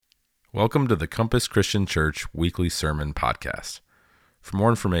Welcome to the Compass Christian Church Weekly Sermon Podcast. For more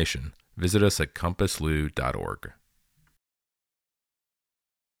information, visit us at compasslou.org.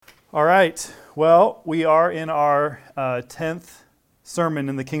 All right. Well, we are in our 10th sermon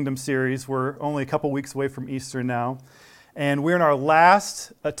in the Kingdom series. We're only a couple weeks away from Easter now. And we're in our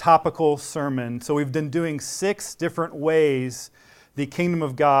last topical sermon. So we've been doing 6 different ways the kingdom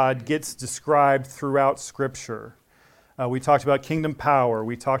of God gets described throughout Scripture. We talked about kingdom power.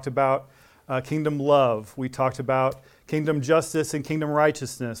 We talked about kingdom love. We talked about kingdom justice and kingdom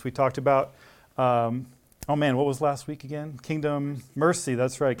righteousness. We talked about, what was last week again? Kingdom mercy.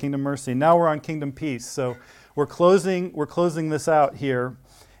 That's right, kingdom mercy. Now we're on kingdom peace. So we're closing this out here.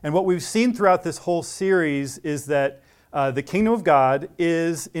 And what we've seen throughout this whole series is that the kingdom of God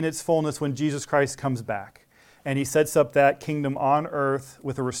is in its fullness when Jesus Christ comes back. And he sets up that kingdom on earth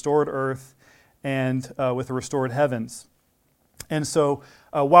with a restored earth and with a restored heavens. And so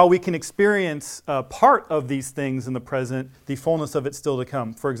while we can experience part of these things in the present, the fullness of it still to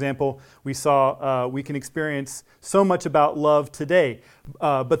come. For example, we saw we can experience so much about love today,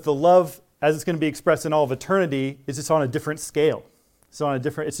 but the love, as it's going to be expressed in all of eternity, is just on a different scale.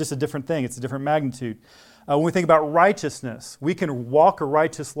 It's just a different thing. It's a different magnitude. When we think about righteousness, we can walk a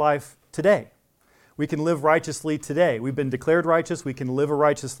righteous life today. We can live righteously today. We've been declared righteous. We can live a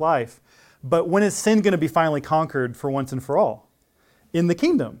righteous life. But when is sin going to be finally conquered for once and for all? In the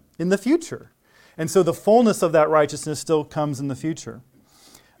kingdom, in the future. And so the fullness of that righteousness still comes in the future.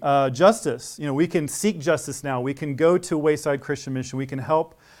 Justice, we can seek justice now. We can go to Wayside Christian Mission. We can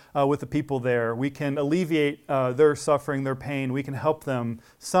help with the people there. We can alleviate their suffering, their pain. We can help them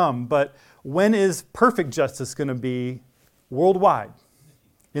some. But when is perfect justice going to be worldwide?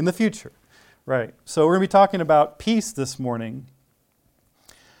 In the future. Right. So we're going to be talking about peace this morning.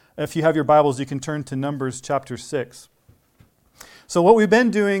 If you have your Bibles, you can turn to Numbers chapter 6. So what we've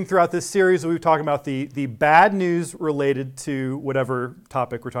been doing throughout this series, we've talked about the bad news related to whatever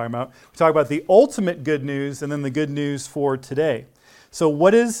topic we're talking about. We talk about the ultimate good news and then the good news for today. So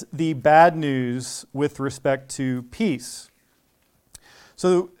what is the bad news with respect to peace?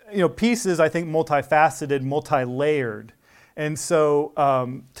 So, peace is, I think, multifaceted, multi-layered. And so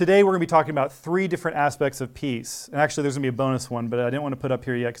today we're going to be talking about 3 different aspects of peace. And actually there's going to be a bonus one, but I didn't want to put up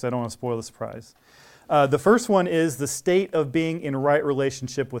here yet because I don't want to spoil the surprise. The first one is the state of being in right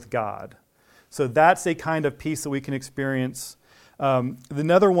relationship with God. So that's a kind of peace that we can experience.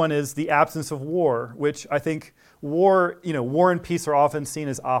 Another one is the absence of war, which I think war and peace are often seen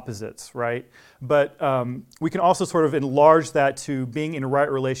as opposites, right? But we can also sort of enlarge that to being in a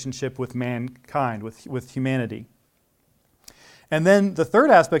right relationship with mankind, with humanity. And then the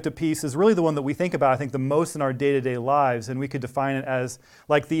third aspect of peace is really the one that we think about, I think, the most in our day-to-day lives, and we could define it as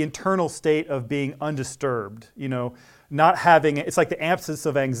like the internal state of being undisturbed, not having, it's like the absence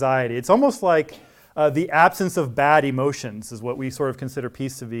of anxiety. It's almost like the absence of bad emotions is what we sort of consider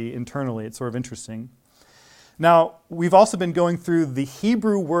peace to be internally. It's sort of interesting. Now, we've also been going through the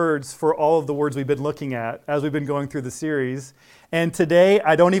Hebrew words for all of the words we've been looking at as we've been going through the series. And today,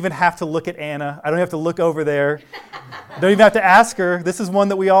 I don't even have to look at Anna. I don't have to look over there. I don't even have to ask her. This is one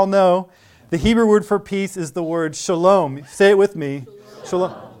that we all know. The Hebrew word for peace is the word shalom. Say it with me.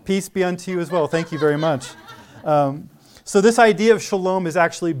 Shalom. Peace be unto you as well. Thank you very much. So this idea of shalom is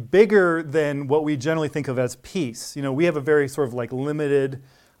actually bigger than what we generally think of as peace. We have a very sort of like limited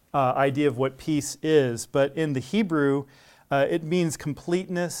idea of what peace is. But in the Hebrew, it means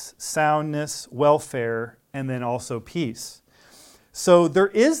completeness, soundness, welfare, and then also peace. So there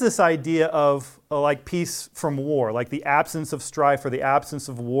is this idea of like peace from war, like the absence of strife or the absence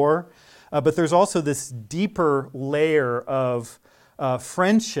of war. But there's also this deeper layer of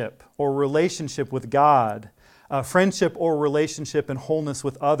friendship or relationship with God, friendship or relationship and wholeness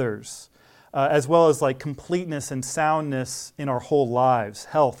with others, as well as like completeness and soundness in our whole lives,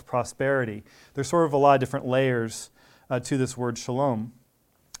 health, prosperity. There's sort of a lot of different layers to this word shalom.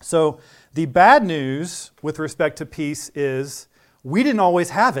 So the bad news with respect to peace is we didn't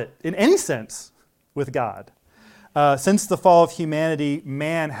always have it in any sense with God. Since the fall of humanity,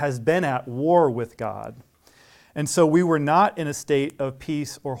 man has been at war with God. And so we were not in a state of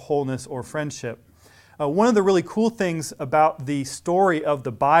peace or wholeness or friendship. One of the really cool things about the story of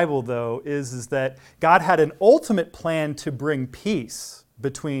the Bible, though, is that God had an ultimate plan to bring peace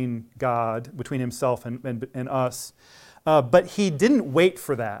between God, between himself and us. But he didn't wait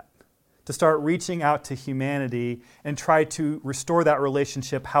for that to start reaching out to humanity and try to restore that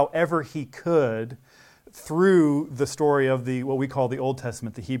relationship however he could through the story of what we call the Old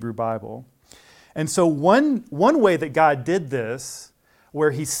Testament, the Hebrew Bible. And so one way that God did this, where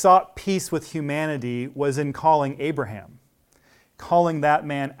he sought peace with humanity, was in calling Abraham. calling that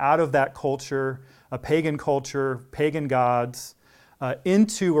man out of that culture, a pagan culture, pagan gods,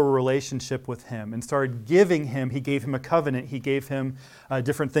 into a relationship with him, and started giving him, he gave him a covenant, he gave him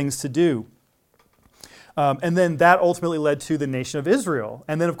different things to do. And then that ultimately led to the nation of Israel.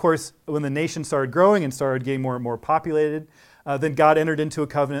 And then, of course, when the nation started growing and started getting more and more populated, then God entered into a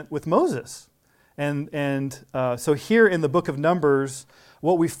covenant with Moses. And so here in the book of Numbers,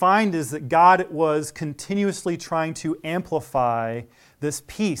 what we find is that God was continuously trying to amplify this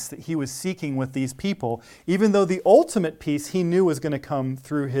peace that he was seeking with these people, even though the ultimate peace he knew was going to come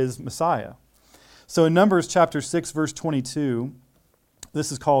through his Messiah. So in Numbers chapter 6, verse 22,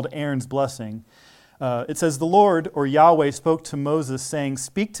 this is called Aaron's blessing. It says, "The Lord, or Yahweh, spoke to Moses, saying,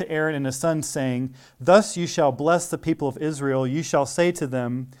 Speak to Aaron and his sons, saying, Thus you shall bless the people of Israel. You shall say to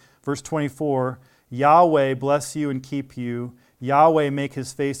them," verse 24, "Yahweh bless you and keep you. Yahweh make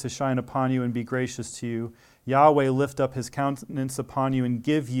his face to shine upon you and be gracious to you. Yahweh lift up his countenance upon you and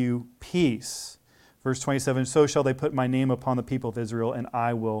give you peace." Verse 27, "So shall they put my name upon the people of Israel, and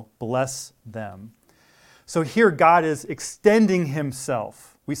I will bless them." So here God is extending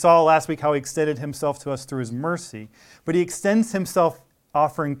himself. We saw last week how he extended himself to us through his mercy, but he extends himself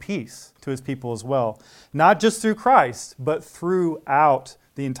offering peace to his people as well. Not just through Christ, but throughout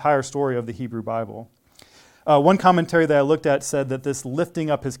the entire story of the Hebrew Bible. One commentary that I looked at said that this lifting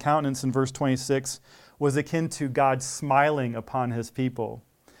up his countenance in verse 26 was akin to God smiling upon his people.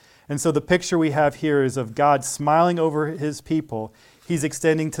 And so the picture we have here is of God smiling over his people. He's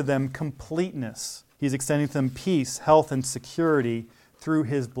extending to them completeness. He's extending to them peace, health, and security through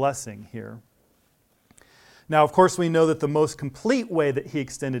his blessing here. Now, of course, we know that the most complete way that he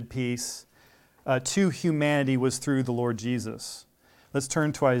extended peace to humanity was through the Lord Jesus. Let's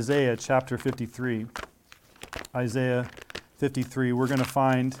turn to Isaiah chapter 53. Isaiah 53. We're going to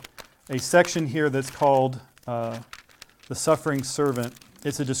find a section here that's called the suffering servant.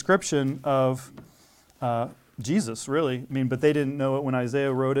 It's a description of Jesus, really. But they didn't know it when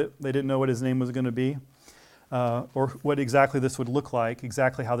Isaiah wrote it. They didn't know what his name was going to be, or what exactly this would look like,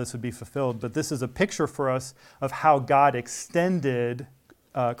 exactly how this would be fulfilled. But this is a picture for us of how God extended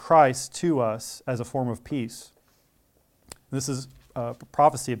Christ to us as a form of peace. This is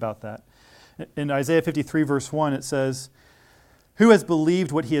prophecy about that. In Isaiah 53, verse 1, it says, "Who has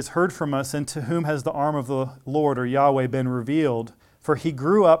believed what he has heard from us, and to whom has the arm of the Lord, or Yahweh, been revealed? For he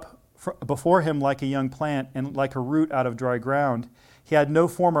grew up before him like a young plant, and like a root out of dry ground. He had no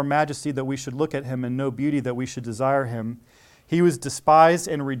form or majesty that we should look at him, and no beauty that we should desire him. He was despised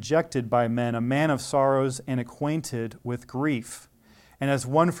and rejected by men, a man of sorrows and acquainted with grief. And as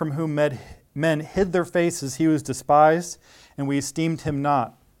one from whom men hid their faces, he was despised, and we esteemed him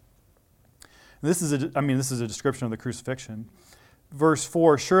not." This is a description of the crucifixion. Verse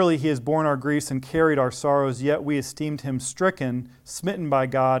 4, "Surely he has borne our griefs and carried our sorrows, yet we esteemed him stricken, smitten by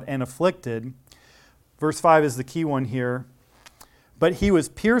God, and afflicted." Verse 5 is the key one here. "But he was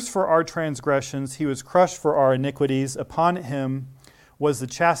pierced for our transgressions, he was crushed for our iniquities. Upon him was the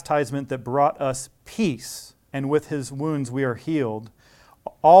chastisement that brought us peace, and with his wounds we are healed.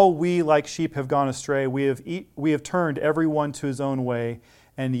 All we like sheep have gone astray, we have turned every one to his own way,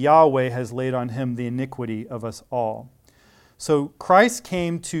 and Yahweh has laid on him the iniquity of us all." So Christ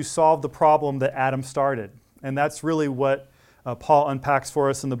came to solve the problem that Adam started. And that's really what Paul unpacks for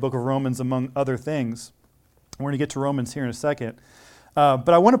us in the book of Romans, among other things. We're going to get to Romans here in a second. But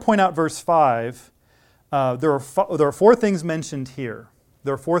I want to point out verse 5. There are four things mentioned here.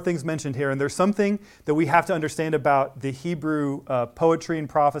 There are four things mentioned here, and there's something that we have to understand about the Hebrew poetry and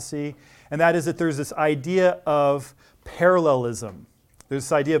prophecy, and that is that there's this idea of parallelism. There's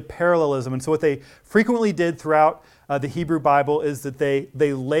this idea of parallelism. And so what they frequently did throughout the Hebrew Bible is that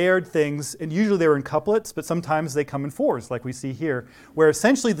they layered things, and usually they were in couplets, but sometimes they come in fours, like we see here, where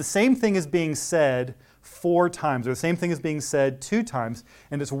essentially the same thing is being said 4 times, or the same thing is being said 2 times,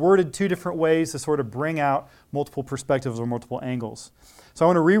 and it's worded 2 different ways to sort of bring out multiple perspectives or multiple angles. So I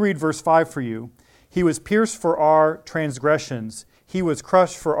want to reread verse 5 for you. "He was pierced for our transgressions. He was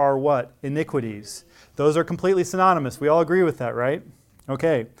crushed for our" what? "Iniquities." Those are completely synonymous. We all agree with that, right?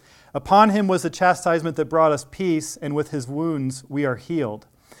 Okay. "Upon him was the chastisement that brought us peace, and with his wounds we are healed."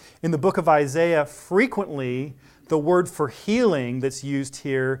 In the book of Isaiah, frequently the word for healing that's used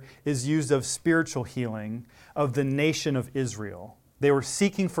here is used of spiritual healing of the nation of Israel. They were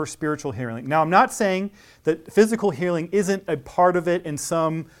seeking for spiritual healing. Now, I'm not saying that physical healing isn't a part of it in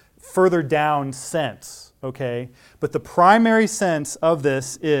some further down sense, okay? But the primary sense of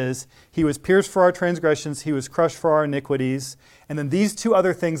this is he was pierced for our transgressions, he was crushed for our iniquities, and then these 2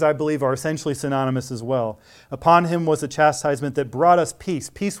 other things I believe are essentially synonymous as well. Upon him was the chastisement that brought us peace.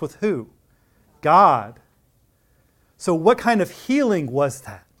 Peace with who? God. So what kind of healing was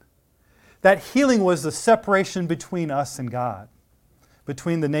that? That healing was the separation between us and God,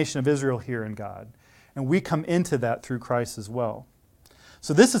 between the nation of Israel here and God. And we come into that through Christ as well.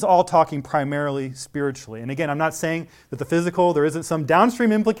 So this is all talking primarily spiritually. And again, I'm not saying that the physical, there isn't some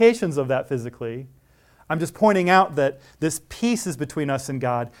downstream implications of that physically. I'm just pointing out that this peace is between us and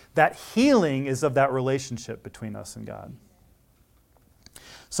God. That healing is of that relationship between us and God.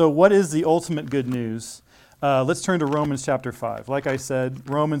 So what is the ultimate good news? Let's turn to Romans chapter 5. Like I said,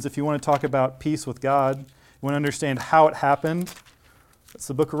 Romans, if you want to talk about peace with God, you want to understand how it happened, that's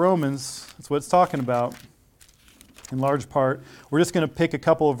the book of Romans. That's what it's talking about in large part. We're just going to pick a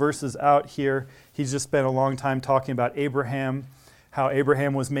couple of verses out here. He's just spent a long time talking about Abraham, how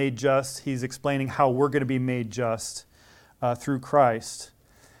Abraham was made just. He's explaining how we're going to be made just through Christ.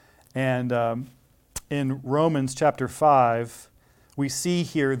 And in Romans chapter 5, we see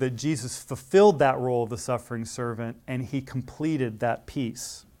here that Jesus fulfilled that role of the suffering servant, and he completed that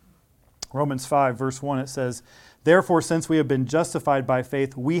peace. Romans 5, verse 1, it says, "Therefore, since we have been justified by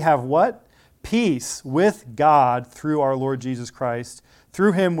faith, we have" what? "Peace with God through our Lord Jesus Christ.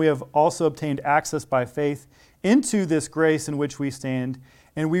 Through him we have also obtained access by faith into this grace in which we stand,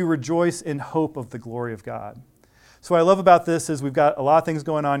 and we rejoice in hope of the glory of God." So what I love about this is we've got a lot of things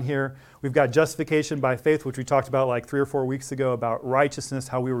going on here. We've got justification by faith, which we talked about like 3 or 4 weeks ago, about righteousness,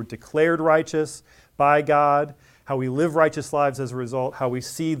 how we were declared righteous by God, how we live righteous lives as a result, how we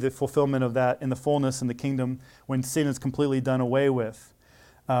see the fulfillment of that in the fullness in the kingdom when sin is completely done away with.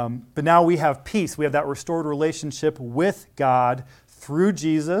 But now we have peace. We have that restored relationship with God through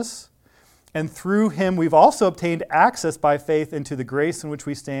Jesus. And through him, we've also obtained access by faith into the grace in which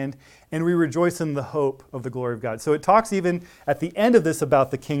we stand, and we rejoice in the hope of the glory of God. So it talks even at the end of this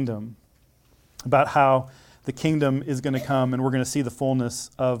about the kingdom, about how the kingdom is going to come, and we're going to see the fullness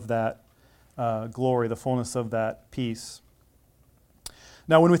of that glory, the fullness of that peace.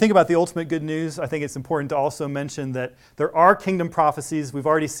 Now, when we think about the ultimate good news, I think it's important to also mention that there are kingdom prophecies. We've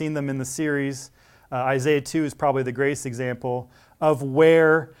already seen them in the series. Isaiah 2 is probably the greatest example of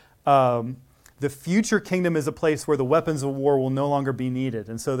where the future kingdom is a place where the weapons of war will no longer be needed.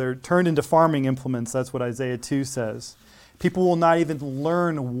 And so they're turned into farming implements. That's what Isaiah 2 says. People will not even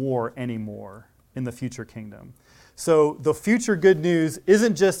learn war anymore in the future kingdom. So the future good news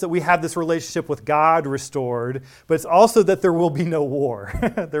isn't just that we have this relationship with God restored, but it's also that there will be no war.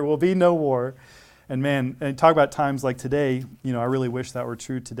 There will be no war. And man, and talk about times like today, I really wish that were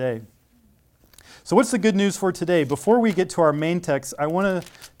true today. So what's the good news for today? Before we get to our main text, I want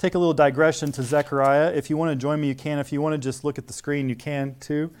to take a little digression to Zechariah. If you want to join me, you can. If you want to just look at the screen, you can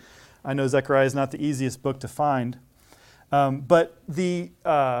too. I know Zechariah is not the easiest book to find. But we're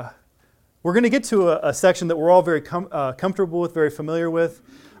going to get to a section that we're all very comfortable with, very familiar with.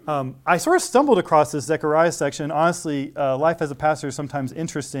 I sort of stumbled across this Zechariah section. Honestly, life as a pastor is sometimes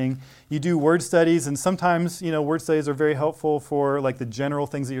interesting. You do word studies, and sometimes, word studies are very helpful for like the general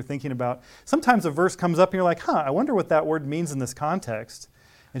things that you're thinking about. Sometimes a verse comes up and you're like, I wonder what that word means in this context.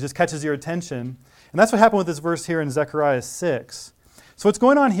 It just catches your attention. And that's what happened with this verse here in Zechariah 6. So what's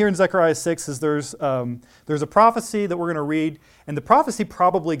going on here in Zechariah 6 is there's a prophecy that we're going to read, and the prophecy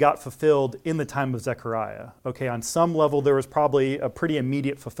probably got fulfilled in the time of Zechariah. Okay, on some level there was probably a pretty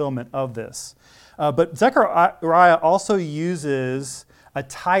immediate fulfillment of this. But Zechariah also uses a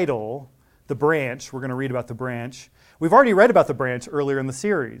title, the branch. We're going to read about the branch. We've already read about the branch earlier in the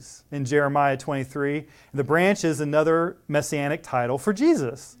series in Jeremiah 23. The branch is another messianic title for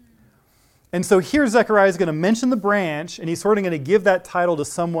Jesus. And so here Zechariah is going to mention the branch, and he's sort of going to give that title to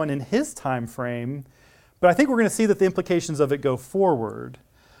someone in his time frame. But I think we're going to see that the implications of it go forward.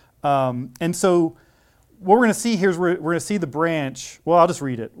 And so what we're going to see here is we're going to see the branch. Well, I'll just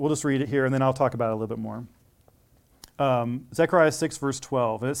read it. We'll just read it here, and then I'll talk about it a little bit more. Zechariah 6, verse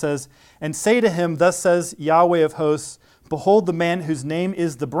 12. And it says, "And say to him, thus says Yahweh of hosts, behold the man whose name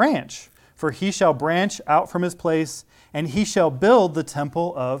is the branch, for he shall branch out from his place, and he shall build the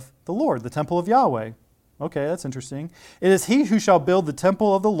temple of the Lord," the temple of Yahweh. Okay, that's interesting. "It is he who shall build the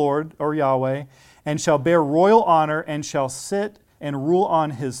temple of the Lord," or Yahweh, "and shall bear royal honor, and shall sit and rule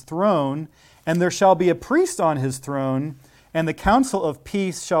on his throne, and there shall be a priest on his throne, and the counsel of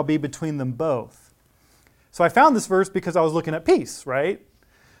peace shall be between them both." So I found this verse because I was looking at peace, right?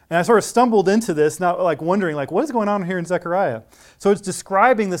 And I sort of stumbled into this, not like wondering, like, what is going on here in Zechariah? So it's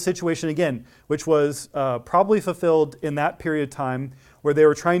describing the situation again, which was probably fulfilled in that period of time where they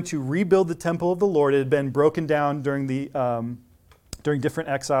were trying to rebuild the temple of the Lord. It had been broken down during different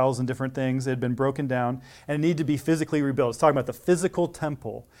exiles and different things. It had been broken down, and it needed to be physically rebuilt. It's talking about the physical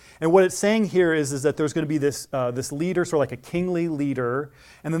temple. And what it's saying here is that there's going to be this leader, sort of like a kingly leader,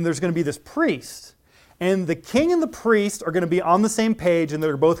 and then there's going to be this priest. And the king and the priest are going to be on the same page, and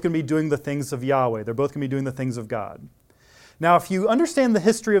they're both going to be doing the things of Yahweh. They're both going to be doing the things of God. Now, if you understand the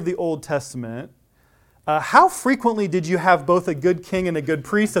history of the Old Testament, how frequently did you have both a good king and a good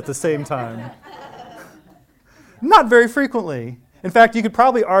priest at the same time? Not very frequently. In fact, you could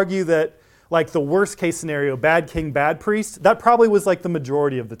probably argue that like the worst case scenario, bad king, bad priest, that probably was like the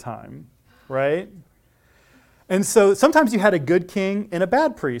majority of the time, right? And so sometimes you had a good king and a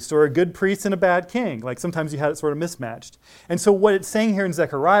bad priest, or a good priest and a bad king. Like sometimes you had it sort of mismatched. And so what it's saying here in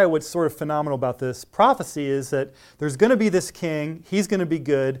Zechariah, what's sort of phenomenal about this prophecy is that there's going to be this king, he's going to be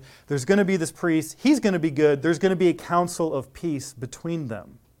good. There's going to be this priest, he's going to be good. There's going to be a council of peace between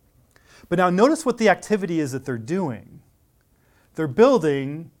them. But now notice what the activity is that they're doing. They're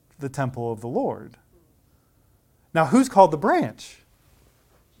building the temple of the Lord. Now who's called the branch?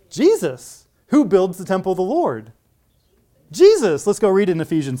 Jesus. Who builds the temple of the Lord? Jesus. Let's go read it in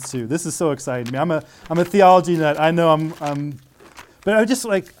Ephesians 2. This is so exciting to me. I'm a theology nut. I know but I just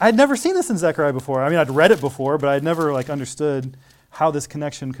I'd never seen this in Zechariah before. I mean, I'd read it before, but I'd never understood how this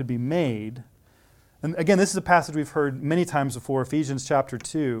connection could be made. And again, this is a passage we've heard many times before, Ephesians chapter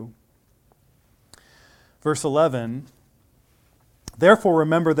 2, verse 11. Therefore,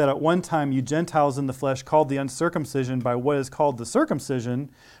 remember that at one time you Gentiles in the flesh called the uncircumcision by what is called the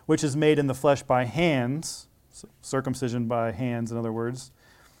circumcision, which is made in the flesh by hands. Circumcision by hands, in other words.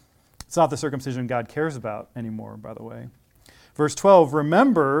 It's not the circumcision God cares about anymore, by the way. Verse 12,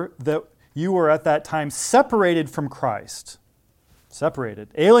 remember that you were at that time separated from Christ. Separated.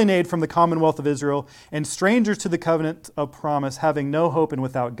 Alienated from the commonwealth of Israel and strangers to the covenant of promise, having no hope and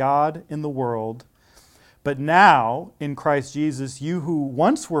without God in the world. But now, in Christ Jesus, you who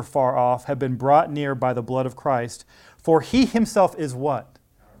once were far off have been brought near by the blood of Christ. For he himself is what?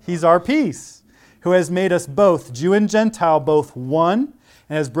 He's our peace, who has made us both, Jew and Gentile, both one,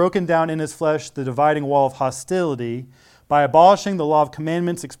 and has broken down in his flesh the dividing wall of hostility by abolishing the law of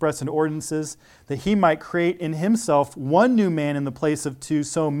commandments expressed in ordinances, that he might create in himself one new man in the place of two,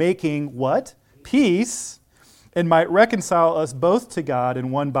 so making what? Peace, and might reconcile us both to God in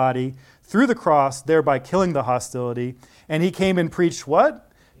one body through the cross, thereby killing the hostility. And he came and preached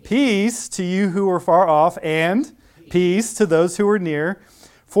what? Peace to you who were far off, and peace to those who were near.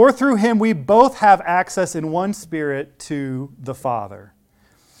 For through him we both have access in one spirit to the Father.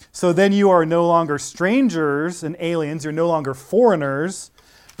 So then you are no longer strangers and aliens, you're no longer foreigners,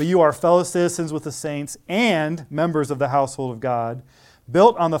 but you are fellow citizens with the saints and members of the household of God,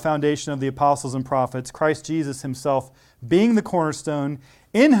 built on the foundation of the apostles and prophets, Christ Jesus himself being the cornerstone,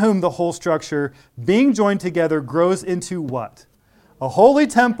 in whom the whole structure, being joined together, grows into what? A holy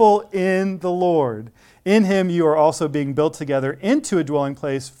temple in the Lord. In him you are also being built together into a dwelling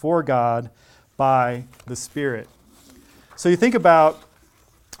place for God by the Spirit. So you think about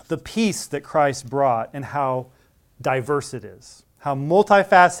the peace that Christ brought and how diverse it is, how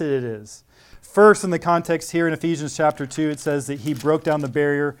multifaceted it is. First, in the context here in Ephesians chapter 2, it says that he broke down the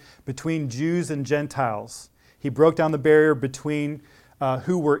barrier between Jews and Gentiles. He broke down the barrier between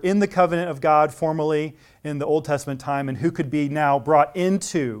who were in the covenant of God formerly in the Old Testament time and who could be now brought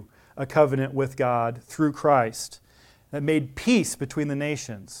into a covenant with God through Christ. That made peace between the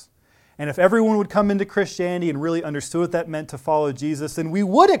nations. And if everyone would come into Christianity and really understood what that meant to follow Jesus, then we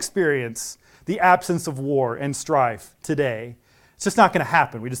would experience the absence of war and strife today. It's just not going to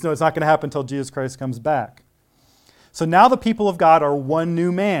happen. We just know it's not going to happen until Jesus Christ comes back. So now the people of God are one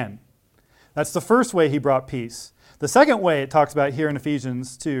new man. That's the first way he brought peace. The second way it talks about here in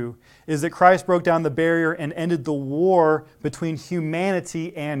Ephesians 2 is that Christ broke down the barrier and ended the war between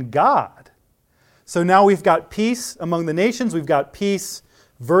humanity and God. So now we've got peace among the nations. We've got peace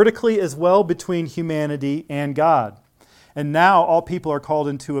vertically as well between humanity and God. And now all people are called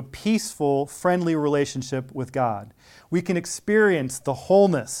into a peaceful, friendly relationship with God. We can experience the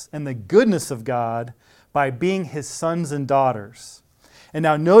wholeness and the goodness of God by being his sons and daughters. And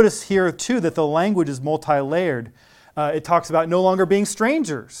now notice here too that the language is multi-layered. It talks about no longer being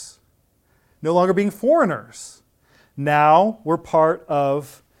strangers, no longer being foreigners. Now we're part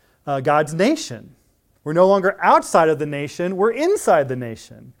of God's nation. We're no longer outside of the nation, we're inside the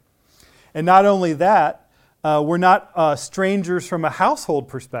nation. And not only that, we're not strangers from a household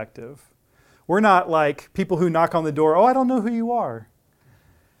perspective. We're not like people who knock on the door, oh, I don't know who you are.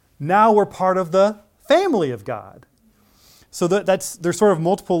 Now we're part of the family of God. So there's sort of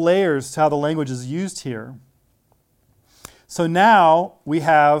multiple layers to how the language is used here. So now we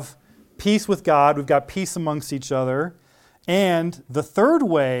have peace with God, we've got peace amongst each other, and the third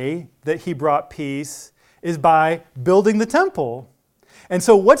way that he brought peace is by building the temple. And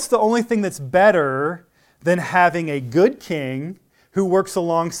so what's the only thing that's better than having a good king who works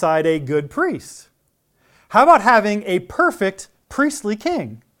alongside a good priest? How about having a perfect priestly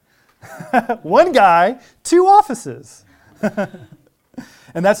king? One guy, two offices.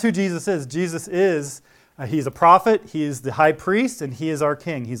 And that's who Jesus is. Jesus is, he's a prophet, he is the high priest, and he is our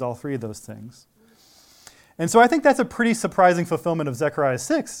king. He's all three of those things. And so I think that's a pretty surprising fulfillment of Zechariah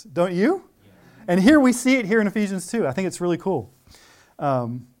 6, don't you? Yeah. And here we see it here in Ephesians 2. I think it's really cool.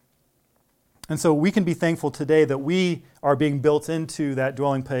 And so we can be thankful today that we are being built into that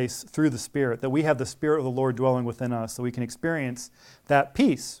dwelling place through the Spirit, that we have the Spirit of the Lord dwelling within us, so we can experience that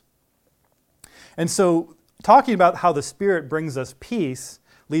peace. And so talking about how the Spirit brings us peace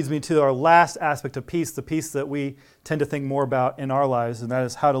leads me to our last aspect of peace, the peace that we tend to think more about in our lives, and that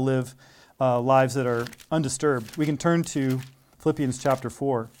is how to live lives that are undisturbed. We can turn to Philippians chapter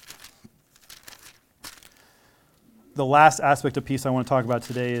 4. The last aspect of peace I want to talk about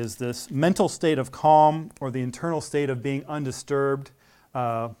today is this mental state of calm, or the internal state of being undisturbed,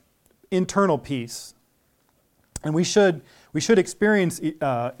 internal peace. And we should experience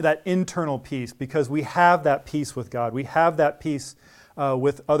that internal peace because we have that peace with God. We have that peace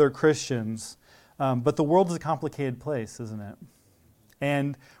with other Christians. But the world is a complicated place, isn't it?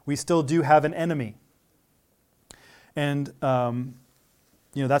 And we still do have an enemy. And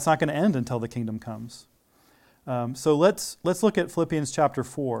that's not going to end until the kingdom comes. So let's look at Philippians chapter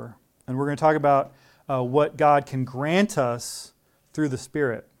 4, and we're going to talk about what God can grant us through the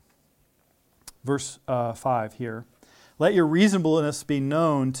Spirit. Verse 5 here. Let your reasonableness be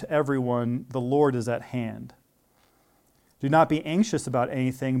known to everyone, the Lord is at hand. Do not be anxious about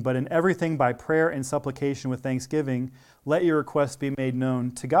anything, but in everything by prayer and supplication with thanksgiving, let your requests be made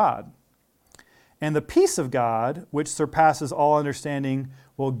known to God. And the peace of God, which surpasses all understanding,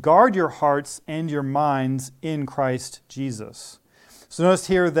 will guard your hearts and your minds in Christ Jesus. So notice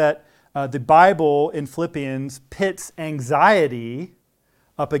here that the Bible in Philippians pits anxiety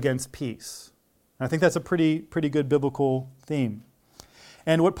up against peace. And I think that's a pretty good biblical theme.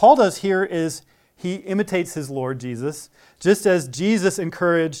 And what Paul does here is he imitates his Lord Jesus, just as Jesus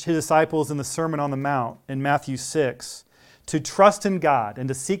encouraged his disciples in the Sermon on the Mount in Matthew 6 to trust in God and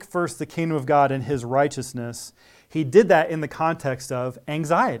to seek first the kingdom of God and his righteousness. He did that in the context of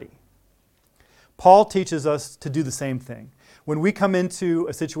anxiety. Paul teaches us to do the same thing. When we come into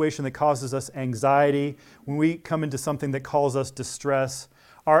a situation that causes us anxiety, when we come into something that causes us distress,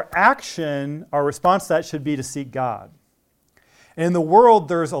 our response to that should be to seek God. And in the world,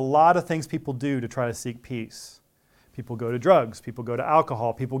 there's a lot of things people do to try to seek peace. People go to drugs, people go to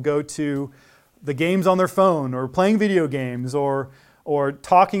alcohol, people go to the games on their phone, or playing video games, or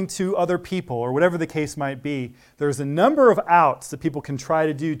talking to other people, or whatever the case might be. There's a number of outs that people can try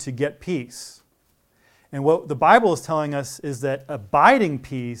to do to get peace. And what the Bible is telling us is that abiding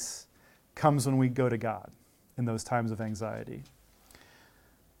peace comes when we go to God in those times of anxiety.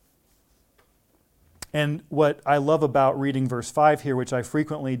 And what I love about reading verse 5 here, which I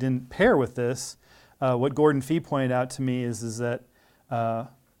frequently didn't pair with this, what Gordon Fee pointed out to me is that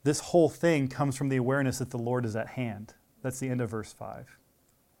this whole thing comes from the awareness that the Lord is at hand. That's the end of verse 5.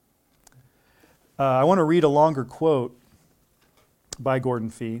 I want to read a longer quote by Gordon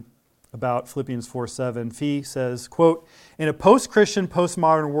Fee about Philippians 4:7. Fee says, quote, "In a post-Christian,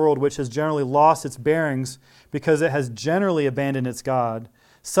 postmodern world which has generally lost its bearings because it has generally abandoned its God,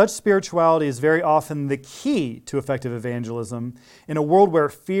 such spirituality is very often the key to effective evangelism. In a world where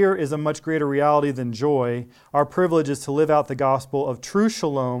fear is a much greater reality than joy, our privilege is to live out the gospel of true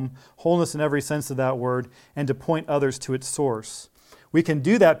shalom, wholeness in every sense of that word, and to point others to its source. We can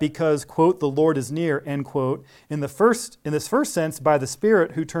do that because, quote, the Lord is near, end quote, in this first sense, by the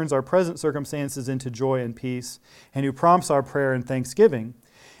Spirit who turns our present circumstances into joy and peace, and who prompts our prayer and thanksgiving.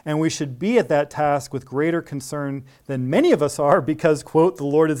 And we should be at that task with greater concern than many of us are because, quote, the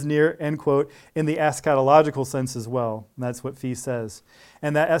Lord is near, end quote, in the eschatological sense as well." And that's what Fee says.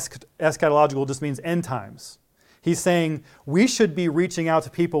 And that eschatological just means end times. He's saying we should be reaching out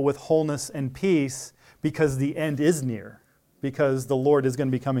to people with wholeness and peace because the end is near, because the Lord is going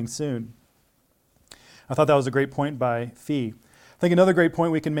to be coming soon. I thought that was a great point by Fee. I think another great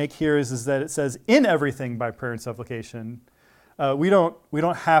point we can make here is that it says, in everything by prayer and supplication. We don't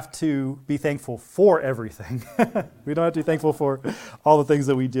have to be thankful for everything. We don't have to be thankful for all the things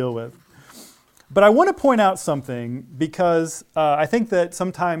that we deal with. But I want to point out something because I think that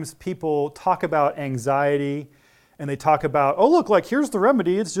sometimes people talk about anxiety and they talk about, oh, look, like here's the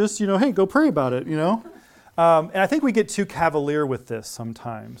remedy. It's just, hey, go pray about it, And I think we get too cavalier with this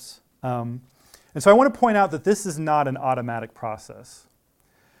sometimes. And so I want to point out that this is not an automatic process.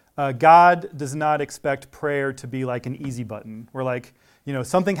 God does not expect prayer to be like an easy button. Where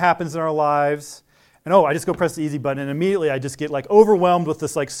something happens in our lives, and I just go press the easy button, and immediately I just get overwhelmed with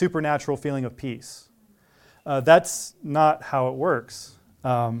this supernatural feeling of peace. That's not how it works.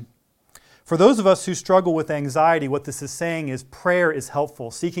 For those of us who struggle with anxiety, what this is saying is prayer is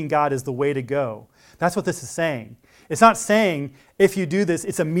helpful. Seeking God is the way to go. That's what this is saying. It's not saying if you do this,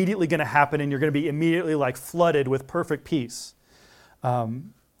 it's immediately going to happen and you're going to be immediately like flooded with perfect peace.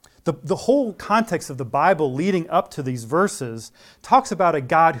 The whole context of the Bible leading up to these verses talks about a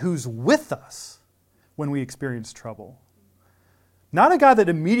God who's with us when we experience trouble. Not a God that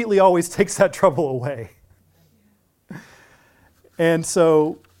immediately always takes that trouble away. And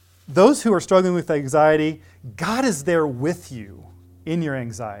so those who are struggling with anxiety, God is there with you in your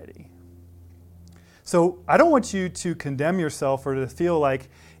anxiety. So I don't want you to condemn yourself or to feel like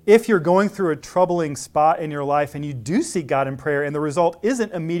if you're going through a troubling spot in your life and you do seek God in prayer and the result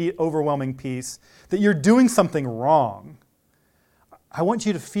isn't immediate overwhelming peace, that you're doing something wrong. I want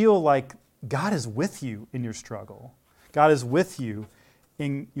you to feel like God is with you in your struggle. God is with you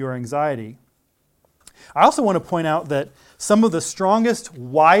in your anxiety. I also want to point out that some of the strongest,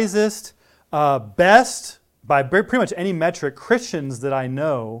 wisest, best, by pretty much any metric, Christians that I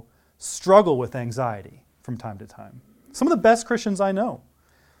know struggle with anxiety from time to time. Some of the best Christians I know.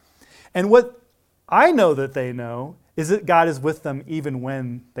 And what I know that they know is that God is with them even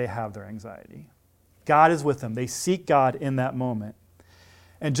when they have their anxiety. God is with them. They seek God in that moment.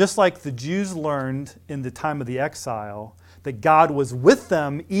 And just like the Jews learned in the time of the exile that God was with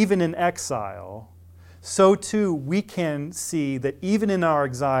them even in exile, so too we can see that even in our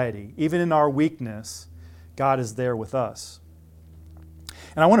anxiety, even in our weakness, God is there with us.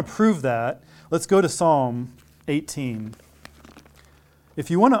 And I want to prove that. Let's go to Psalm 18. If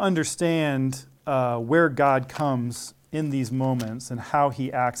you want to understand where God comes in these moments and how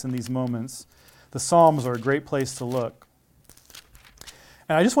He acts in these moments, the Psalms are a great place to look.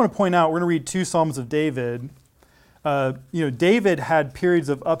 And I just want to point out, we're going to read 2 Psalms of David. David had periods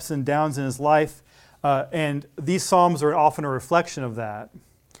of ups and downs in his life, and these Psalms are often a reflection of that.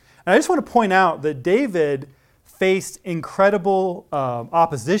 And I just want to point out that David faced incredible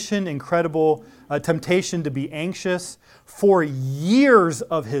opposition, incredible temptation to be anxious for years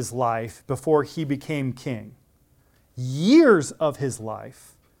of his life before he became king. Years of his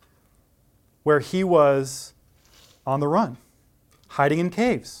life where he was on the run, hiding in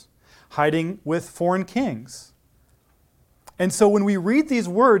caves, hiding with foreign kings. And so when we read these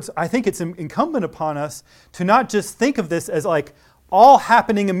words, I think it's incumbent upon us to not just think of this as like all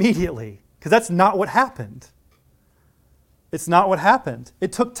happening immediately, because that's not what happened. It's not what happened.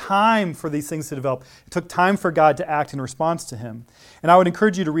 It took time for these things to develop. It took time for God to act in response to him. And I would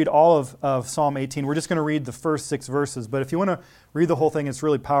encourage you to read all of Psalm 18. We're just going to read the first 6 verses. But if you want to read the whole thing, it's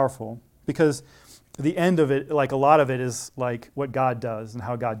really powerful. Because the end of it, like a lot of it, is like what God does and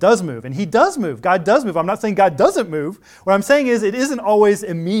how God does move. And He does move. God does move. I'm not saying God doesn't move. What I'm saying is it isn't always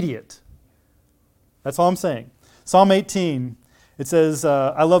immediate. That's all I'm saying. Psalm 18. It says,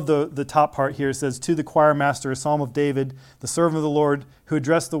 I love the top part here. It says, to the choir master, a psalm of David, the servant of the Lord, who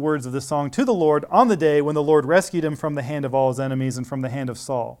addressed the words of this song to the Lord on the day when the Lord rescued him from the hand of all his enemies and from the hand of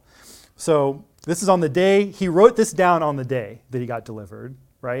Saul. So this is on the day, he wrote this down on the day that he got delivered,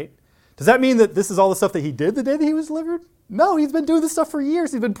 right? Does that mean that this is all the stuff that he did the day that he was delivered? No, he's been doing this stuff for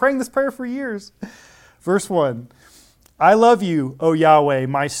years. He's been praying this prayer for years. Verse 1, I love you, O Yahweh,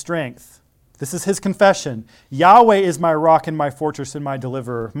 my strength. This is his confession. Yahweh is my rock and my fortress and my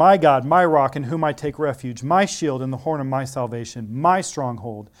deliverer, my God, my rock in whom I take refuge, my shield and the horn of my salvation, my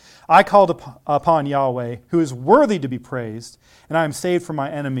stronghold. I called upon Yahweh, who is worthy to be praised, and I am saved from my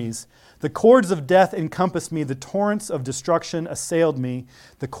enemies. The cords of death encompassed me, the torrents of destruction assailed me,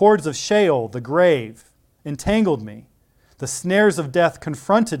 the cords of Sheol, the grave, entangled me. The snares of death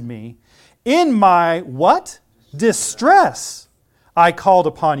confronted me. In my what? Distress. I called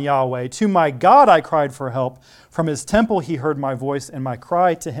upon Yahweh. To my God I cried for help. From his temple he heard my voice, and my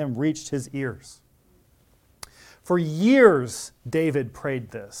cry to him reached his ears. For years, David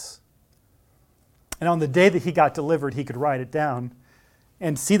prayed this. And on the day that he got delivered, he could write it down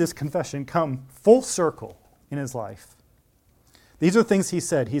and see this confession come full circle in his life. These are things he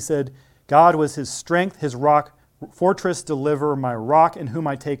said. He said, God was his strength, his rock, fortress, deliverer, my rock in whom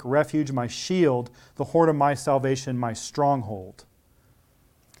I take refuge, my shield, the horn of my salvation, my stronghold.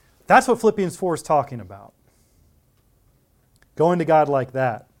 That's what Philippians 4 is talking about. Going to God like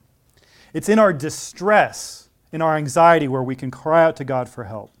that. It's in our distress, in our anxiety, where we can cry out to God for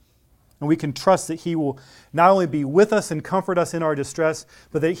help. And we can trust that He will not only be with us and comfort us in our distress,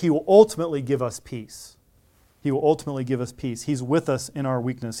 but that He will ultimately give us peace. He will ultimately give us peace. He's with us in our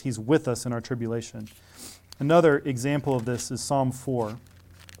weakness. He's with us in our tribulation. Another example of this is Psalm 4.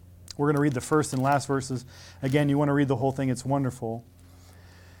 We're going to read the first and last verses. Again, you want to read the whole thing. It's wonderful.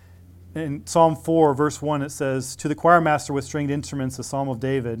 in Psalm 4, verse 1, it says, to the choir master with stringed instruments, the Psalm of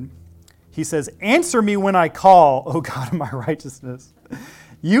David, he says, answer me when I call, O God of my righteousness.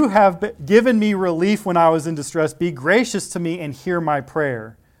 You have given me relief when I was in distress. Be gracious to me and hear my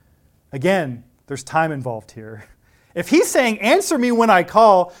prayer. Again, there's time involved here. If he's saying, answer me when I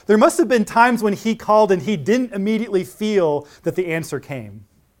call, there must have been times when he called and he didn't immediately feel that the answer came.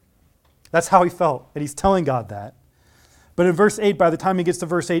 That's how he felt, and he's telling God that. But in verse 8, by the time he gets to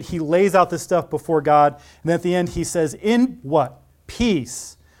verse 8, he lays out this stuff before God, and at the end he says, in what?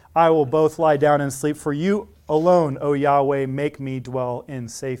 Peace I will both lie down and sleep, for you alone, O Yahweh, make me dwell in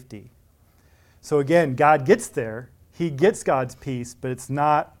safety. So again, God gets there. He gets God's peace, but it's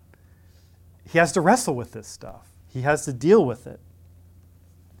not, he has to wrestle with this stuff. He has to deal with it.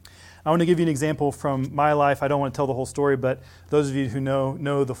 I want to give you an example from my life. I don't want to tell the whole story, but those of you who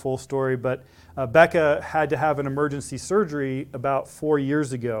know the full story. But Becca had to have an emergency surgery about 4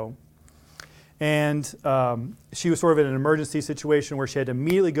 years ago. And she was sort of in an emergency situation where she had to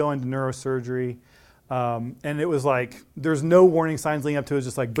immediately go into neurosurgery. And it was like, there's no warning signs leading up to it. It was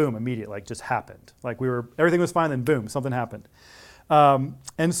just like, boom, immediate, like just happened. Like everything was fine, then boom, something happened.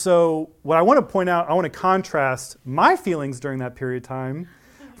 And so what I want to point out, I want to contrast my feelings during that period of time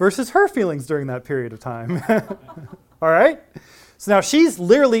versus her feelings during that period of time. All right? So now she's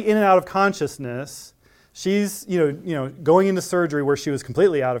literally in and out of consciousness. She's, going into surgery where she was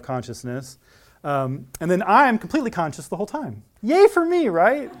completely out of consciousness. And then I'm completely conscious the whole time. Yay for me,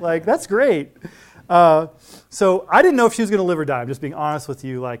 right? Like, that's great. So I didn't know if she was going to live or die. I'm just being honest with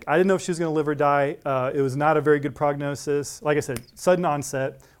you. Like, I didn't know if she was going to live or die. It was not a very good prognosis. Like I said, sudden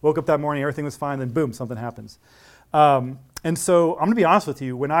onset. Woke up that morning, everything was fine, then boom, something happens. And so I'm going to be honest with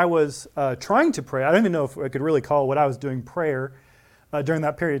you. When I was trying to pray, I don't even know if I could really call what I was doing prayer during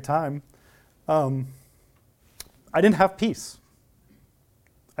that period of time. I didn't have peace.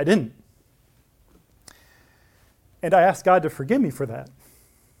 I didn't. And I asked God to forgive me for that.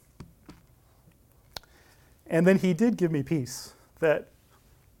 And then he did give me peace, that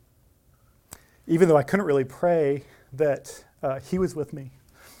even though I couldn't really pray, that he was with me.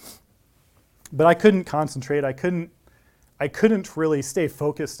 But I couldn't concentrate. I couldn't really stay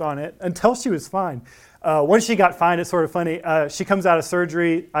focused on it until she was fine. Once she got fine, it's sort of funny. She comes out of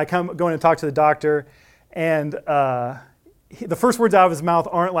surgery. I go in and talk to the doctor, and the first words out of his mouth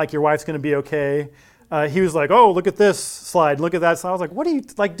aren't like, your wife's going to be okay. He was like, oh, look at this slide, look at that slide. I was like, what are you,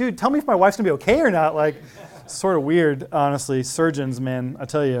 like, dude, tell me if my wife's going to be okay or not. Like, sort of weird, honestly. Surgeons, man, I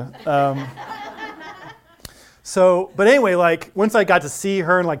tell you. But anyway, like, once I got to see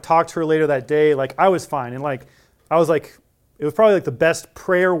her and, like, talk to her later that day, like, I was fine. And, like, I was, like, it was probably, like, the best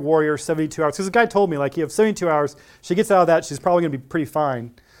prayer warrior 72 hours. Because the guy told me, like, you have 72 hours. She gets out of that, she's probably going to be pretty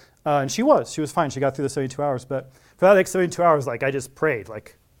fine. And she was fine. She got through the 72 hours. But for that, like, 72 hours, like, I just prayed,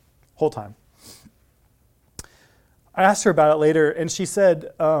 like, whole time. I asked her about it later, and she said,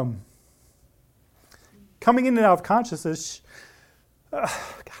 coming in and out of consciousness, God,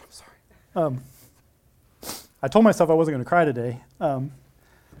 I'm sorry. I told myself I wasn't going to cry today.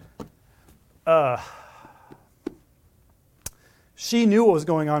 She knew what was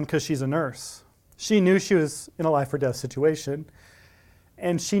going on because she's a nurse. She knew she was in a life or death situation,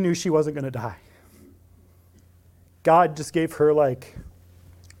 and she knew she wasn't going to die. God just gave her, like,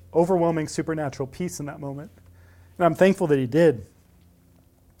 overwhelming supernatural peace in that moment. And I'm thankful that he did.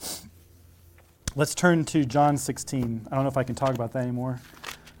 Let's turn to John 16. I don't know if I can talk about that anymore.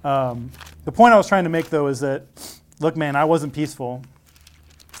 The point I was trying to make, though, is that, look, man, I wasn't peaceful.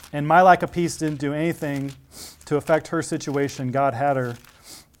 And my lack of peace didn't do anything to affect her situation. God had her.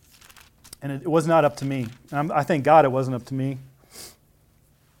 And it was not up to me. And I thank God it wasn't up to me.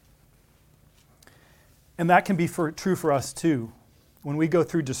 And that can be true for us, too. When we go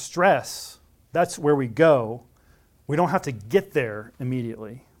through distress, that's where we go. We don't have to get there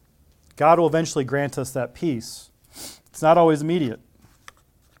immediately. God will eventually grant us that peace. It's not always immediate.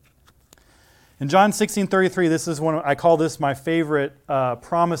 In John 16:33, this is I call this my favorite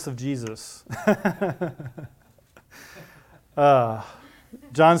promise of Jesus. John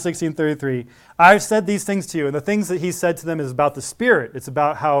 16:33. I've said these things to you, and the things that he said to them is about the Spirit. It's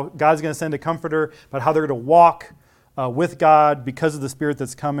about how God's going to send a comforter, about how they're going to walk with God because of the Spirit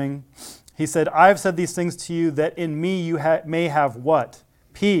that's coming. He said, I've said these things to you that in me you may have what?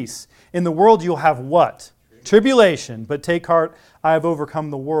 Peace. In the world you'll have what? Tribulation. But take heart, I have overcome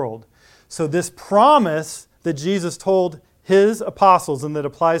the world. So this promise that Jesus told his apostles and that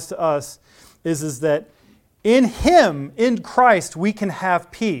applies to us is that in him, in Christ, we can have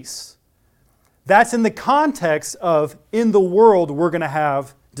peace. That's in the context of in the world we're going to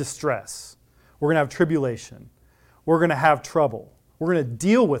have distress. We're going to have tribulation. We're going to have trouble. We're going to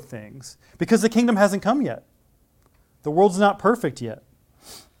deal with things because the kingdom hasn't come yet. The world's not perfect yet.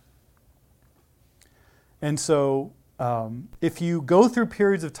 And so if you go through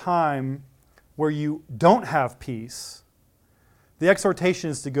periods of time where you don't have peace, the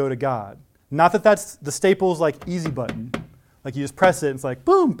exhortation is to go to God. Not that that's the Staples like easy button. Like you just press it and it's like,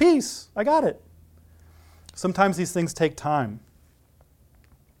 boom, peace, I got it. Sometimes these things take time.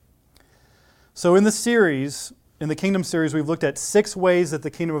 So in the series, in the Kingdom series, we've looked at 6 ways that the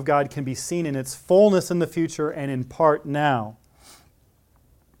kingdom of God can be seen in its fullness in the future and in part now.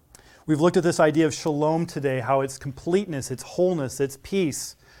 We've looked at this idea of shalom today, how it's completeness, its wholeness, its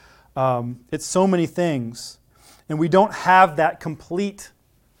peace. It's so many things. And we don't have that complete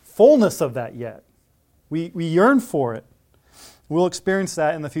fullness of that yet. We yearn for it. We'll experience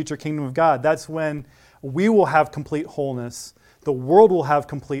that in the future kingdom of God. That's when we will have complete wholeness. The world will have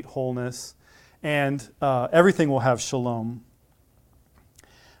complete wholeness. And everything will have shalom.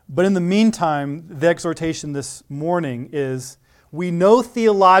 But in the meantime, the exhortation this morning is, we know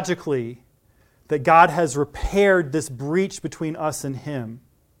theologically that God has repaired this breach between us and Him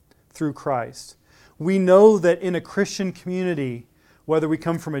through Christ. We know that in a Christian community, whether we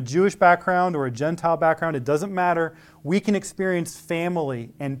come from a Jewish background or a Gentile background, it doesn't matter. We can experience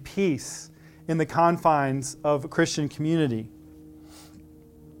family and peace in the confines of a Christian community.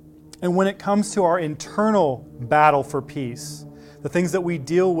 And when it comes to our internal battle for peace, the things that we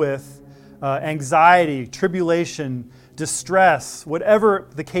deal with, anxiety, tribulation, distress, whatever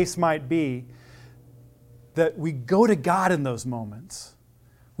the case might be, that we go to God in those moments.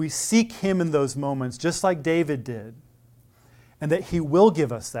 We seek Him in those moments, just like David did, and that He will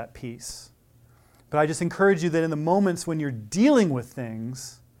give us that peace. But I just encourage you that in the moments when you're dealing with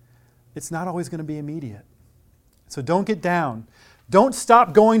things, it's not always going to be immediate. So don't get down. Don't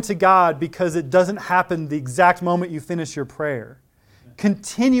stop going to God because it doesn't happen the exact moment you finish your prayer.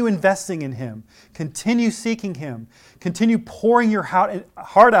 Continue investing in Him. Continue seeking Him. Continue pouring your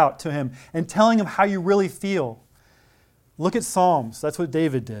heart out to Him and telling Him how you really feel. Look at Psalms. That's what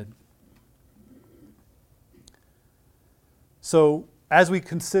David did. So as we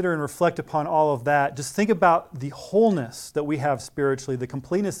consider and reflect upon all of that, just think about the wholeness that we have spiritually, the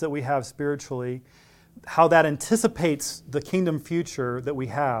completeness that we have spiritually, how that anticipates the kingdom future that we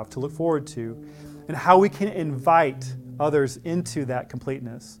have to look forward to, and how we can invite others into that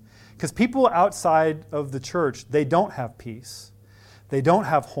completeness. Because people outside of the church, they don't have peace. They don't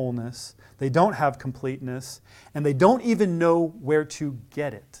have wholeness. They don't have completeness. And they don't even know where to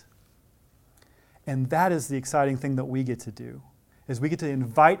get it. And that is the exciting thing that we get to do, is we get to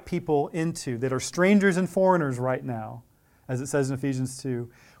invite people into, that are strangers and foreigners right now, as it says in Ephesians 2,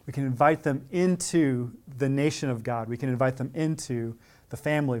 we can invite them into the nation of God. We can invite them into the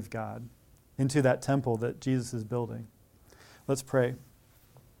family of God, into that temple that Jesus is building. Let's pray.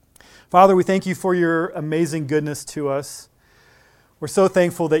 Father, we thank You for Your amazing goodness to us. We're so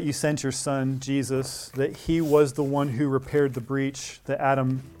thankful that You sent Your Son, Jesus, that He was the one who repaired the breach that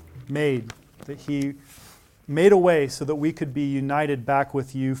Adam made, that He made a way so that we could be united back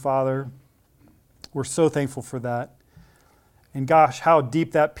with You, Father. We're so thankful for that. And gosh, how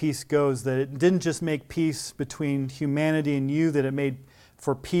deep that peace goes, that it didn't just make peace between humanity and You, that it made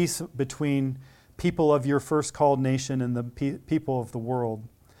for peace between people of Your first called nation and the people of the world.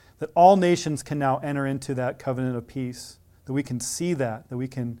 That all nations can now enter into that covenant of peace, that we can see that we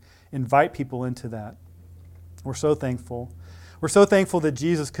can invite people into that. We're so thankful. We're so thankful that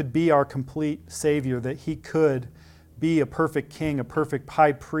Jesus could be our complete Savior, that He could be a perfect king, a perfect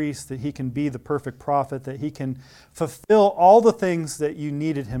high priest, that He can be the perfect prophet, that He can fulfill all the things that You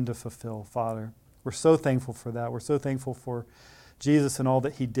needed Him to fulfill, Father. We're so thankful for that. We're so thankful for Jesus and all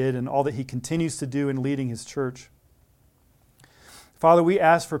that He did and all that He continues to do in leading His church. Father, we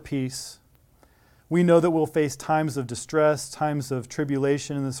ask for peace. We know that we'll face times of distress, times of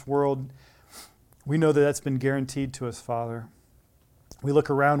tribulation in this world. We know that that's been guaranteed to us, Father. We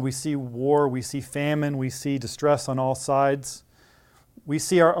look around, we see war, we see famine, we see distress on all sides. We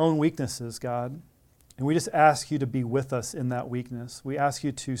see our own weaknesses, God, and we just ask You to be with us in that weakness. We ask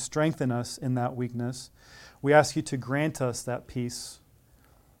You to strengthen us in that weakness. We ask You to grant us that peace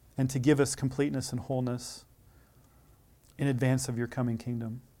and to give us completeness and wholeness in advance of Your coming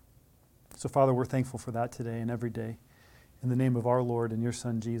kingdom. So, Father, we're thankful for that today and every day. In the name of our Lord and Your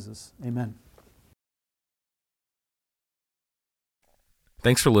Son, Jesus. Amen.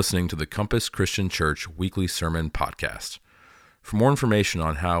 Thanks for listening to the Compass Christian Church Weekly Sermon Podcast. For more information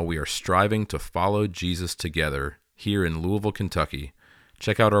on how we are striving to follow Jesus together here in Louisville, Kentucky,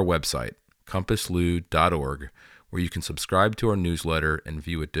 check out our website, compasslou.org, where you can subscribe to our newsletter and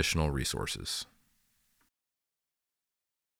view additional resources.